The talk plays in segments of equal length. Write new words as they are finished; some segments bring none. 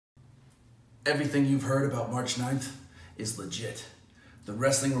Everything you've heard about March 9th is legit. The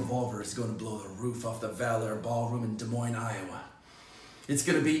Wrestling Revolver is going to blow the roof off the Val Air Ballroom in Des Moines, Iowa. It's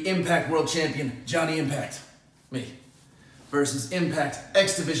going to be Impact World Champion Johnny Impact, me, versus Impact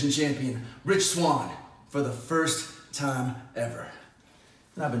X Division Champion Rich Swann for the first time ever.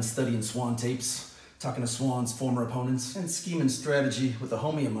 And I've been studying Swann tapes, talking to Swann's former opponents, and scheming strategy with a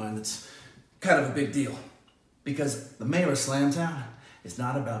homie of mine that's kind of a big deal. Because the mayor of Slamtown is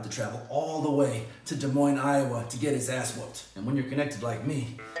not about to travel all the way to Des Moines, Iowa to get his ass whooped. And when you're connected like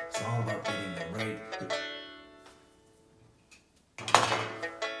me, it's all about getting the right...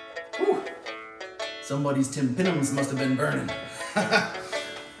 Whew. Somebody's Tim Pinhams must have been burning.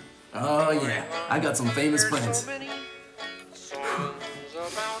 Oh yeah, I got some famous friends.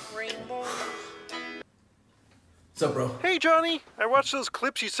 What's up, bro? Hey, Johnny! I watched those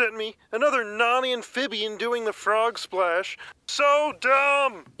clips you sent me. Another non-amphibian doing the frog splash. So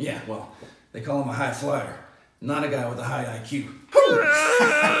dumb! Yeah, well, they call him a high flyer, not a guy with a high IQ.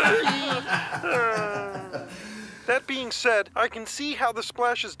 That being said, I can see how the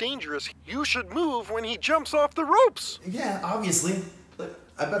splash is dangerous. You should move when he jumps off the ropes! Yeah, obviously. But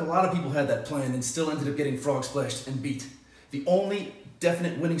I bet a lot of people had that plan and still ended up getting frog splashed and beat. The only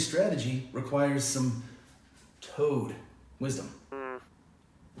definite winning strategy requires some toad wisdom.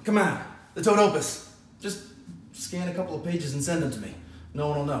 Come on, the Toad Opus. Just scan a couple of pages and send them to me. No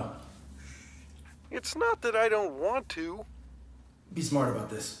one will know. It's not that I don't want to. Be smart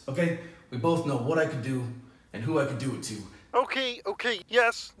about this, okay? We both know what I could do and who I could do it to. Okay,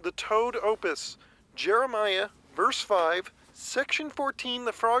 yes, the Toad Opus. Jeremiah, verse 5, section 14,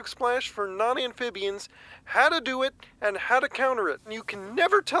 the frog splash for non-amphibians, how to do it and how to counter it. You can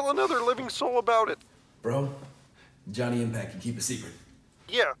never tell another living soul about it. Bro, Johnny Impact can keep a secret.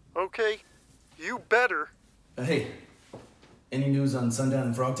 Yeah, okay. You better. Hey, any news on Sundown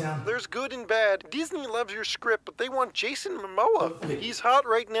in Frogtown? There's good and bad. Disney loves your script, but they want Jason Momoa. Wait. He's hot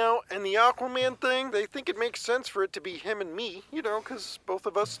right now, and the Aquaman thing, they think it makes sense for it to be him and me, you know, because both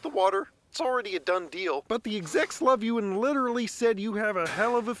of us, the water. It's already a done deal. But the execs love you and literally said you have a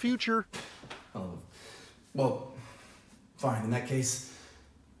hell of a future. Oh, well, fine. In that case,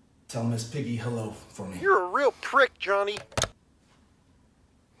 tell Miss Piggy hello for me. You're a real prick, Johnny.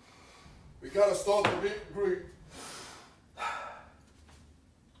 We gotta start the meet and greet.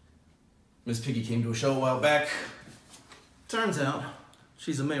 Miss Piggy came to a show a while back. Turns out,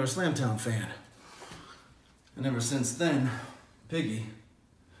 she's a Mayor Slamtown fan. And ever since then, Piggy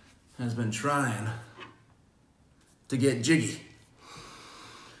has been trying to get jiggy.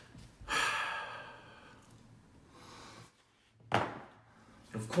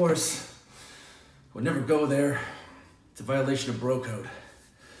 Of course, would never go there. It's a violation of bro code.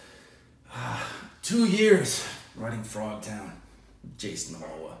 2 years riding Frogtown. Jason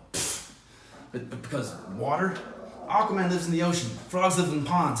Momoa. But because water? Aquaman lives in the ocean. Frogs live in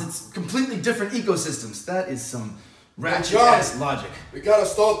ponds. It's completely different ecosystems. That is some ratchet-ass logic. We gotta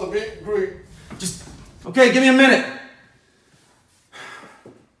start the meet and greet. Just, okay, give me a minute.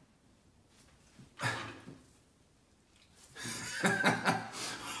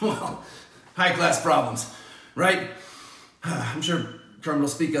 Well, high-class problems, right? I'm sure Kermit will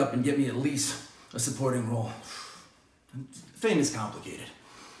speak up and get me at least a supporting role. Fame is complicated.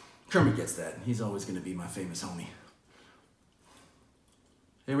 Kermit gets that. He's always going to be my famous homie.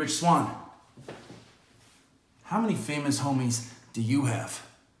 Hey, Rich Swann. How many famous homies do you have?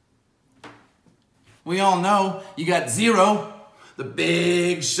 We all know you got zero. The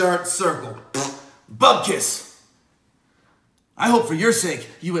big sharp circle. Bubkiss. I hope for your sake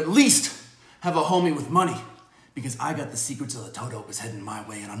you at least have a homie with money. Because I got the secrets of the Toad Opus heading my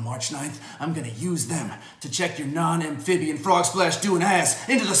way, and on March 9th, I'm gonna use them to check your non-amphibian frog splash doing ass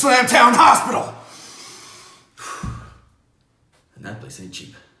into the Slamtown Hospital! And that place ain't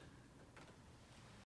cheap.